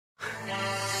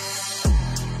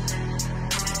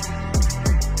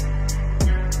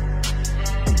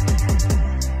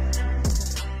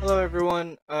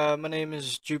everyone, my name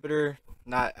is Jupiter.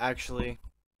 Not actually,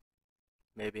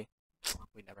 maybe.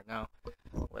 We never know.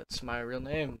 What's my real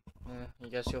name? I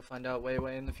guess you'll find out way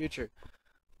in the future.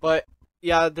 But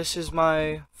yeah, this is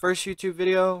my first YouTube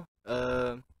video.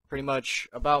 Pretty much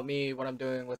about me, what I'm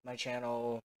doing with my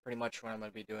channel, pretty much what I'm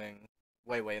gonna be doing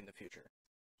way in the future.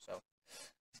 So,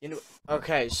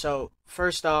 okay. So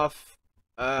first off,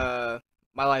 my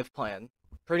life plan.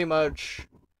 Pretty much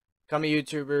become a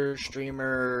YouTuber,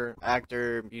 streamer,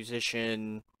 actor,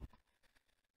 musician,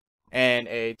 and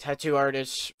a tattoo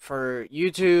artist. For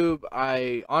YouTube,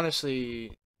 the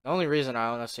only reason I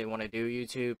honestly want to do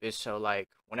YouTube is so, like,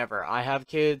 whenever I have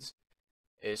kids,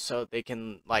 is so they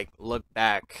can, like, look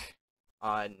back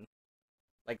on,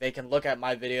 like, they can look at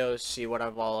my videos, see what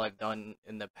I've done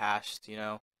in the past,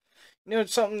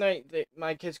 it's something that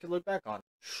my kids could look back on.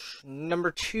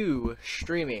 Number 2,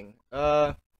 streaming.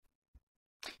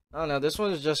 I don't know, this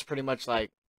one is just pretty much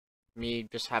like me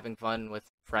just having fun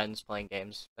with friends playing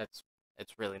games. It's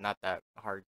really not that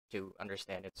hard to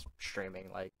understand. It's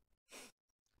streaming. Like,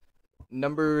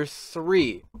 number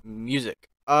 3, music.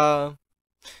 I'm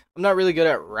not really good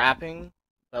at rapping,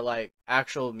 but like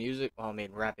actual music, well, I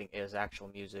mean, rapping is actual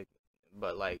music,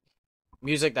 but like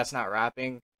music that's not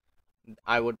rapping,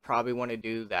 I would probably want to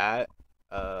do that.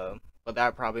 But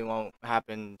that probably won't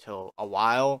happen until a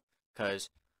while, because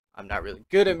I'm not really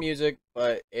good at music.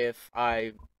 But if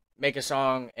I make a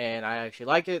song and I actually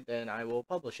like it, then I will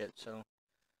publish it. So,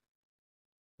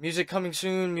 music coming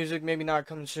soon, music maybe not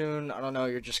coming soon. I don't know.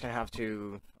 You're just gonna have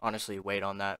to honestly wait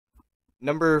on that.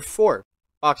 Number 4,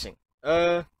 boxing.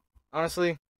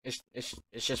 Honestly, it's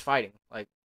just fighting. Like,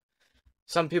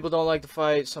 some people don't like to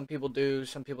fight, some people do.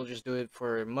 Some people just do it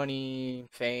for money,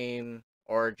 fame,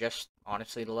 or just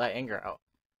honestly to let anger out.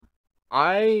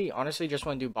 I honestly just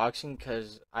want to do boxing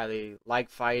because I like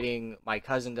fighting. My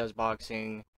cousin does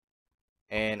boxing,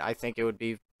 and I think it would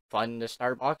be fun to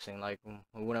start boxing. Like,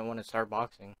 who wouldn't want to start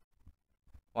boxing?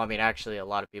 Well, I mean, actually, a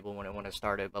lot of people wouldn't want to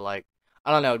start it, but like,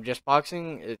 I don't know, just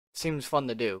boxing, it seems fun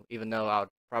to do, even though I would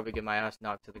probably get my ass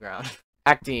knocked to the ground.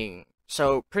 Acting.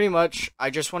 So, pretty much, I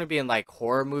just want to be in, like,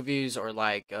 horror movies or,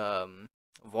 like,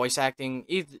 voice acting.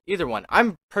 Either one.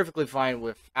 I'm perfectly fine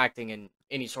with acting in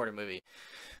any sort of movie.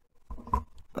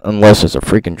 Unless it's a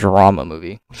freaking drama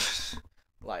movie.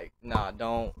 Like, nah,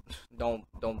 don't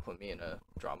put me in a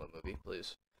drama movie,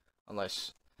 please.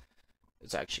 Unless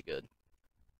it's actually good.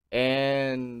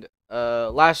 And,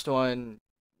 last one,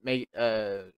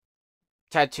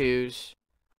 tattoos.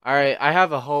 Alright, I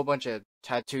have a whole bunch of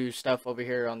tattoo stuff over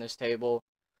here on this table.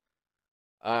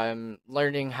 I'm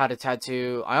learning how to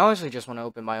tattoo. I honestly just want to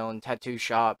open my own tattoo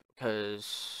shop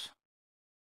because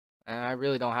I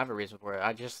really don't have a reason for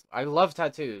it. I love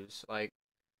tattoos. Like,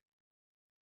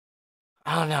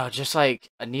 I don't know, just like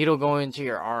a needle going into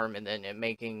your arm and then it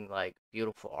making like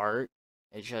beautiful art.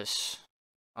 It just,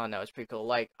 I don't know, it's pretty cool.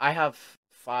 Like, I have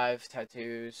 5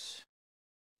 tattoos.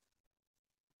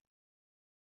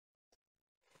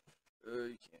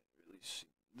 You can't really see.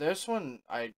 This one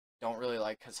I don't really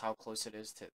like because how close it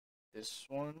is to this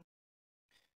one.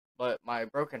 But my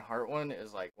broken heart one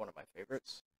is like one of my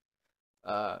favorites.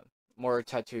 Uh, More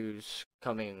tattoos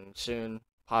coming soon,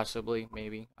 possibly,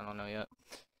 maybe. I don't know yet.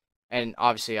 And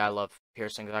obviously, I love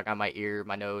piercings. I got my ear,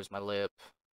 my nose, my lip.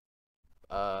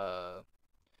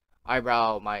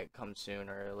 Eyebrow might come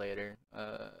sooner or later.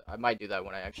 I might do that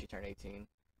when I actually turn 18.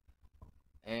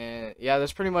 And yeah,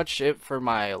 that's pretty much it for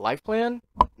my life plan.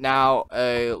 Now,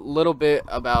 a little bit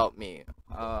about me.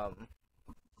 I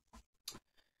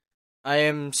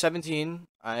am 17.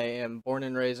 I am born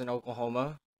and raised in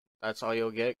Oklahoma. That's all you'll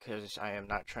get, because I am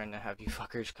not trying to have you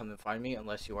fuckers come and find me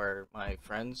unless you are my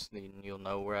friends. Then you'll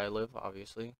know where I live,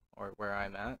 obviously, or where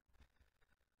I'm at.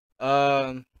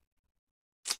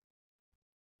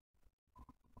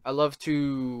 I love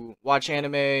to watch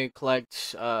anime,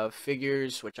 collect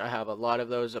figures, which I have a lot of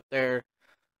those up there.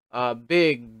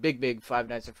 Big Five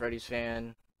Nights at Freddy's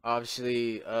fan.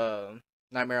 Obviously,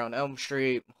 Nightmare on Elm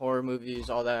Street, horror movies,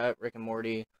 all that, Rick and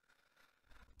Morty.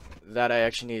 That I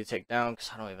actually need to take down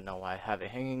because I don't even know why I have it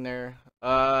hanging there.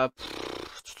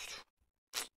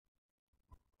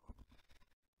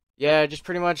 Yeah, just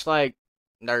pretty much like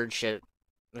nerd shit.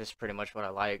 That's pretty much what I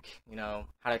like. How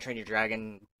to Train Your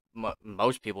Dragon.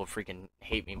 Most people freaking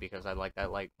hate me because I like that.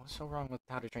 Like, what's so wrong with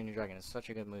How to Train Your Dragon? It's such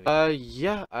a good movie.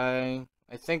 Yeah, I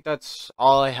think that's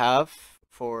all I have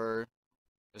for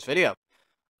this video.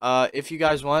 If you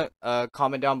guys want,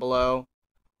 comment down below.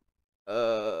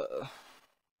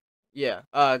 Yeah,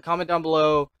 comment down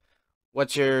below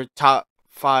what's your top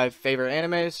 5 favorite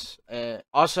animes.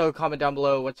 Also, comment down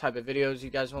below what type of videos you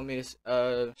guys want me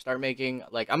to start making.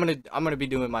 Like, I'm gonna be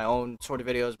doing my own sort of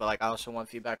videos, but like I also want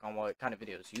feedback on what kind of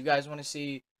videos you guys want to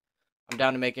see. I'm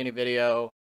down to make any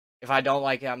video. If I don't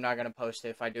like it, I'm not gonna post it.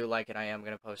 If I do like it, I am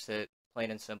gonna post it.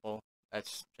 Plain and simple.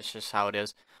 That's just how it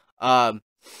is.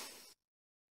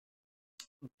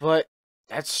 But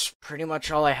that's pretty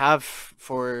much all I have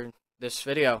for this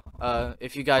video.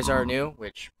 If you guys are new,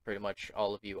 which pretty much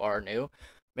all of you are new,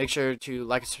 make sure to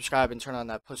like and subscribe and turn on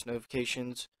that post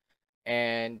notifications.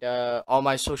 And all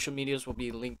my social medias will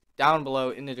be linked down below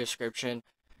in the description.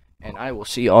 And I will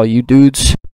see all you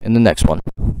dudes in the next one.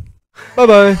 Bye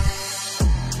bye.